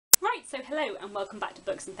Right, so hello and welcome back to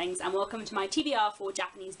Books and Things, and welcome to my TBR for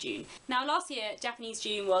Japanese June. Now last year, Japanese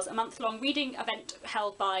June was a month-long reading event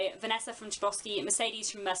held by Vanessa from Chbosky, Mercedes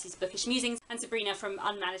from Mercy's Bookish Musings, and Sabrina from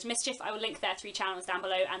Unmanaged Mischief. I will link their 3 channels down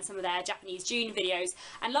below and some of their Japanese June videos.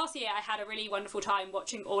 And last year I had a really wonderful time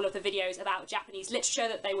watching all of the videos about Japanese literature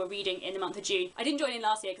that they were reading in the month of June. I didn't join in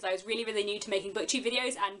last year because I was really new to making booktube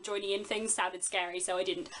videos and joining in things sounded scary, so I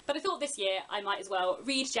didn't. But I thought this year I might as well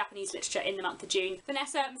read Japanese literature in the month of June.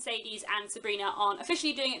 Vanessa, Mercedes and Sabrina aren't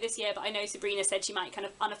officially doing it this year, but I know Sabrina said she might kind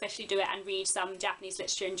of unofficially do it and read some Japanese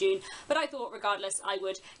literature in June. But I thought regardless I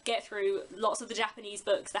would get through lots of the Japanese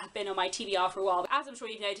books that have been on my TBR for a while. As I'm sure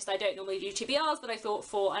you've noticed, I don't normally do TBRs, but I thought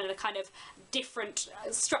for a kind of different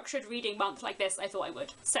structured reading month like this, I thought I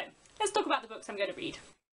would. So let's talk about the books I'm going to read.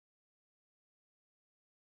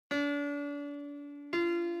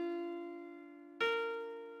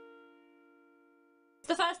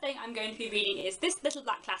 The first thing I'm going to be reading is this little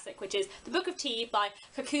black classic, which is The Book of Tea by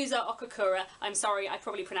Kakuza Okakura. I'm sorry, I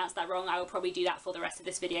probably pronounced that wrong. I will probably do that for the rest of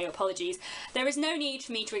this video, apologies. There is no need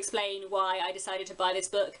for me to explain why I decided to buy this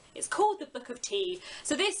book. It's called The Book of Tea.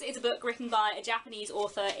 So this is a book written by a Japanese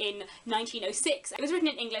author in 1906. It was written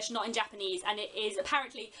in English, not in Japanese, and it is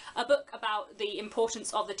apparently a book about the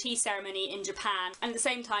importance of the tea ceremony in Japan, and at the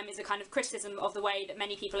same time is a kind of criticism of the way that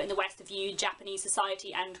many people in the West viewed Japanese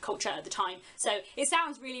society and culture at the time. So it sounds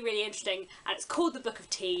really interesting, and it's called The Book of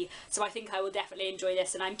Tea, so I think I will definitely enjoy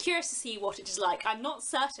this, and I'm curious to see what it is like. I'm not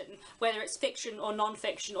certain whether it's fiction or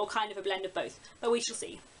non-fiction or kind of a blend of both, but we shall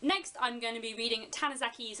see. Next I'm going to be reading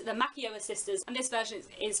Tanazaki's The Makioa Sisters, and this version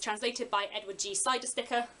is translated by Edward G.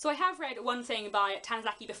 Sidersticker. So I have read one thing by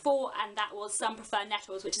Tanizaki before, and that was Some Prefer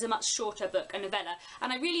Nettles, which is a much shorter book, a novella,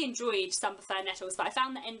 and I really enjoyed Some Prefer Nettles, but I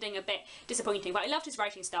found the ending a bit disappointing, but I loved his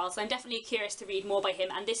writing style, so I'm definitely curious to read more by him,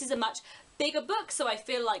 and this is a much bigger book, so I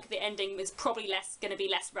feel like the ending is probably going to be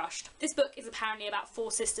less rushed. This book is apparently about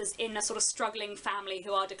 4 sisters in a sort of struggling family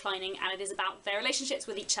who are declining, and it is about their relationships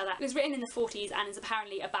with each other. It was written in the 40s and is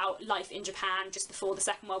apparently about life in Japan just before the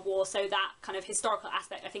Second World War, so that kind of historical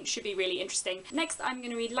aspect I think should be really interesting. Next I'm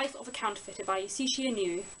going to read Life of a Counterfeiter by Yasushi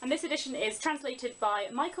Inu, and this edition is translated by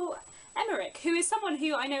Michael Emmerich, who is someone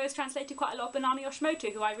who I know has translated quite a lot of Banana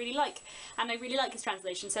Yoshimoto, who I really like, and I really like his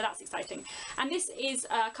translation, so that's exciting. And this is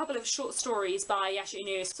a couple of short stories by Yasushi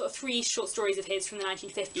Inu, sort of 3 short stories of his from the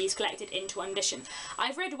 1950s collected into one edition.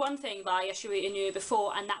 I've read one thing by Yasushi Inu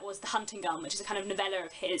before, and that was The Hunting Gun, which is a kind of novella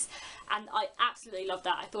of his, and I absolutely loved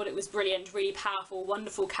that. I thought it was brilliant, really powerful,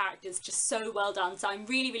 wonderful characters, just so well done, so I'm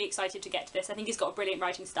really excited to get to this. I think he's got a brilliant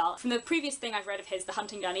writing style. From the previous thing I've read of his, The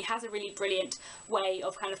Hunting Gun, he has a really brilliant way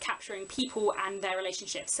of kind of capturing people and their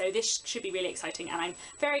relationships, so this should be really exciting, and I'm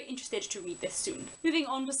very interested to read this soon. Moving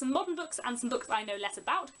on to some modern books and some books I know less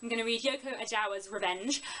about, I'm going to read Yoko Ajawa's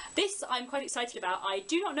Revenge. This I'm quite excited about. I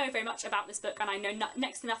do not know very much about this book, and I know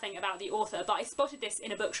next to nothing about the author, but I spotted this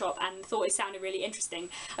in a bookshop and thought it sounded really interesting.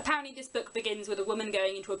 Apparently this book begins with a woman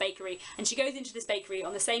going into a bakery, and she goes into this bakery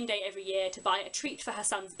on the same day every year to buy a treat for her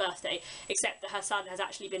son's birthday, except that her son has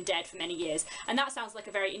actually been dead for many years, and that sounds like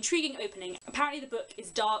a very intriguing opening. Apparently the book is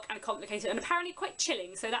dark and complicated and apparently quite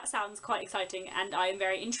chilling, so that sounds quite exciting, and I am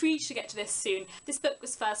very intrigued to get to this soon. This book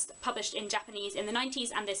was first published in Japanese in the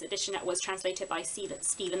 90s, and this edition was translated by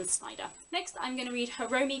Stephen Snyder. Next I'm going to read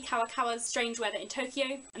Hiromi Kawakawa's Strange Weather in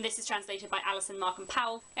Tokyo, and this is translated by Alison Markham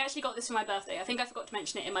Powell. I actually got this for my birthday. I think I forgot to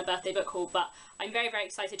mention it in my birthday book haul, but I'm very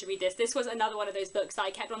excited to read this. This was another one of those books that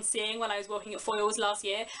I kept on seeing when I was working at Foyles last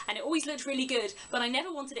year, and it always looked really good, but I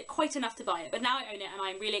never wanted it quite enough to buy it, but now I own it and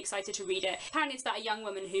I'm really excited to read it. Apparently it's about a young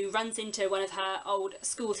woman who runs into one of her old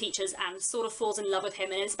school teachers and sort of falls in love with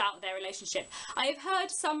him, and it's about their relationship. I have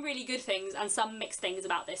heard some really good things and some mixed things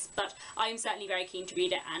about this, but I am certainly very keen to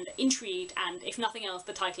read it and intrigued, and if nothing else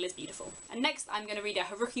the title is beautiful. And next I'm going to read a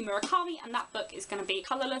Haruki Murakami, and that book is going to be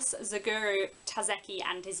Colorless Zaguru Tazeki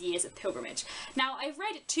and His Years of Pilgrimage. Now I've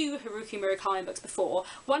read 2 Haruki Murakami books before,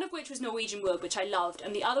 one of which was Norwegian Wood, which I loved,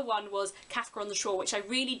 and the other one was Kafka on the Shore, which I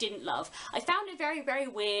really didn't love. I found it very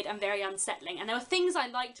weird and very unsettling, and there were things I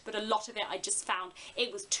liked, but a lot of it I just found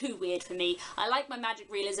it was too weird for me. I like my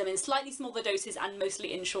magic realism in slightly smaller doses and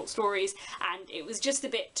mostly in short stories, and it was just a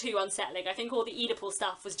bit too unsettling. I think all the Oedipal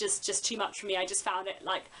stuff was just too much for me. I just found it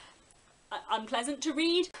like unpleasant to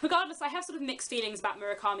read. Regardless, I have sort of mixed feelings about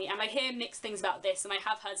Murakami, and I hear mixed things about this, and I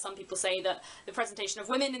have heard some people say that the presentation of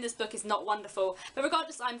women in this book is not wonderful, but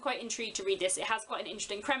regardless, I'm quite intrigued to read this. It has quite an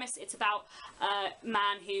interesting premise. It's about a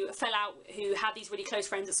man who fell out, who had these really close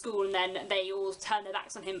friends at school, and then they all turn their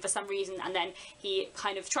backs on him for some reason, and then he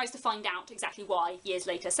kind of tries to find out exactly why years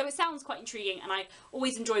later. So it sounds quite intriguing, and I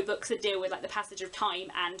always enjoy books that deal with like the passage of time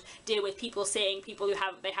and deal with people seeing people who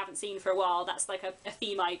they haven't seen for a while. That's like a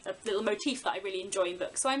theme, a little motif that I really enjoy in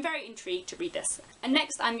books. So I'm very intrigued to read this. And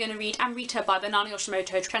next I'm going to read Amrita by Banana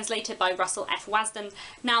Yoshimoto, translated by Russell F. Wasden.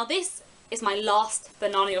 Now this is my last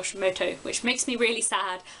Banana Yoshimoto, which makes me really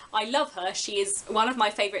sad. I love her. She is one of my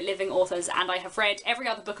favourite living authors, and I have read every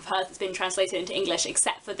other book of hers that's been translated into English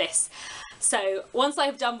except for this. So once I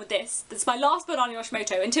have done with this is my last Banana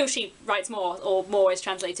Yoshimoto until she writes more, or more is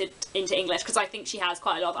translated into English, because I think she has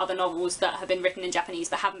quite a lot of other novels that have been written in Japanese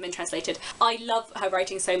but haven't been translated. I love her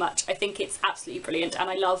writing so much. I think it's absolutely brilliant, and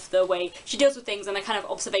I love the way she deals with things and the kind of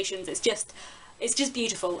observations. It's just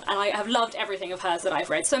beautiful, and I have loved everything of hers that I've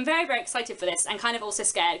read. So I'm very, very excited for this, and kind of also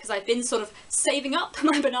scared because I've been sort of saving up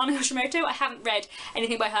my Banana Yoshimoto. I haven't read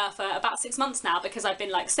anything by her for about 6 months now because I've been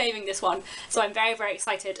like saving this one. So I'm very, very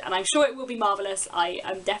excited, and I'm sure it will be marvellous. I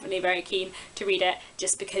am definitely very keen to read it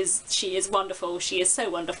just because she is wonderful. She is so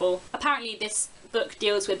wonderful. Apparently this book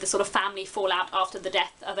deals with the sort of family fallout after the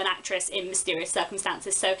death of an actress in mysterious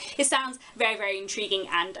circumstances, so it sounds very, very intriguing,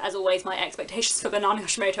 and as always my expectations for Banana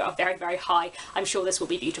Yoshimoto are very, very high. I'm sure this will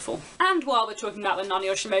be beautiful. And while we're talking about Banana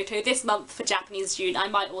Yoshimoto, this month for Japanese June I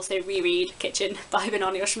might also reread Kitchen by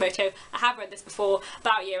Banana Yoshimoto. I have read this before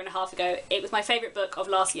about a year and a half ago. It was my favourite book of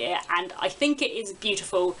last year, and I think it is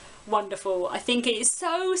beautiful, wonderful. I think it is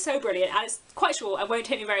so, so brilliant, and it's quite short and won't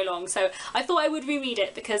take me very long, so I thought I would reread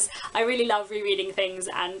it because I really love rereading things,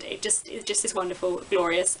 and it just is wonderful,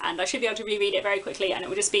 glorious, and I should be able to reread it very quickly, and it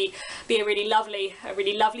will just be a really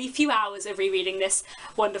lovely few hours of rereading this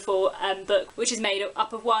wonderful book, which is made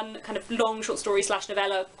up of one kind of long short story slash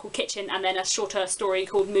novella called Kitchen, and then a shorter story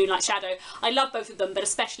called Moonlight Shadow. I love both of them, but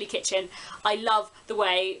especially Kitchen. I love the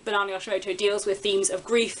way Banana Yoshimoto deals with themes of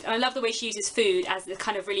grief, and I love the way she uses food as the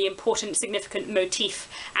kind of really important, significant motif,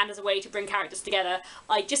 and as a way to bring characters together.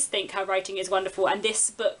 I just think her writing is wonderful, and this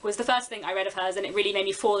book was the first thing I read of hers, and it really made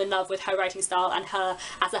me fall in love with her writing style and her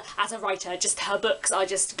as a writer. Just her books are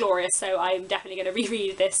just glorious, so I'm definitely going to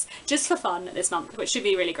reread this just for fun this month, which should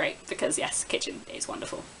be really great because yes, Kitchen is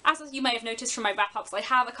wonderful. As you may have noticed from my wrap-ups, I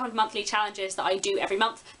have a couple of monthly challenges that I do every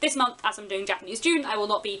month. This month, as I'm doing Japanese June, I will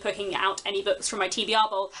not be picking out any books from my TBR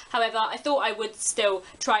bowl. However, I thought I would still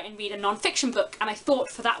try and read a non-fiction book, and I thought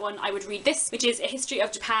for that one I would read this, which is A History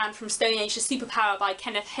of Japan from Stone Age to Superpower by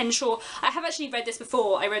Kenneth Henshaw. I have actually read this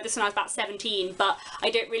before. I read this when I was about 17, but I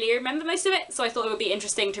don't really remember most of it, so I thought it would be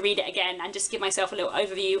interesting to read it again and just give myself a little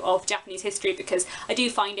overview of Japanese history, because I do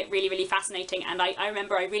find it really, really fascinating, and I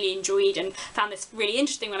remember I really enjoyed and found this really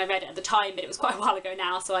interesting when I read it at the time, but it was quite a while ago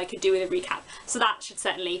now, so I could do with a recap. So that should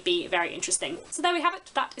certainly be very interesting. So there we have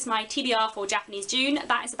it. That is my TBR for Japanese June.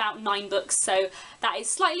 That is about 9 books, so that is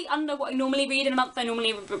slightly under what I normally read in a month. I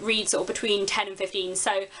normally read sort of between 10 and 15,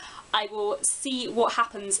 so I will see what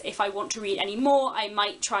happens if I want to read any more. I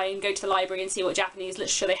might try and go to the library and see what Japanese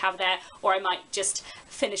literature they have there, or I might just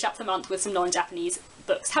finish up the month with some non-Japanese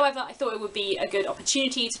books. However, I thought it would be a good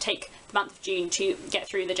opportunity to take the month of June to get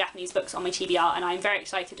through the Japanese books on my TBR, and I'm very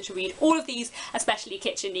excited to read all of these, especially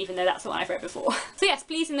Kitchen, even though that's the one I've read before. So yes,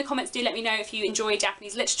 please in the comments do let me know if you enjoy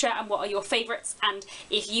Japanese literature and what are your favourites, and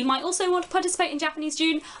if you might also want to participate in Japanese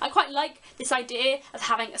June. I quite like this idea of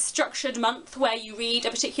having a structured month where you read a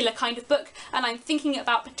particular kind of book, and I'm thinking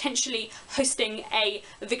about potentially hosting a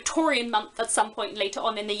Victorian month at some point later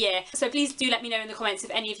on in the year. So please do let me know in the comments if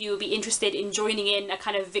any of you would be interested in joining in a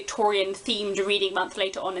kind of Victorian themed reading month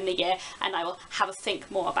later on in the year, and I will have a think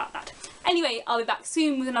more about that. Anyway, I'll be back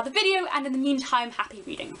soon with another video, and in the meantime, happy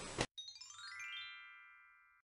reading.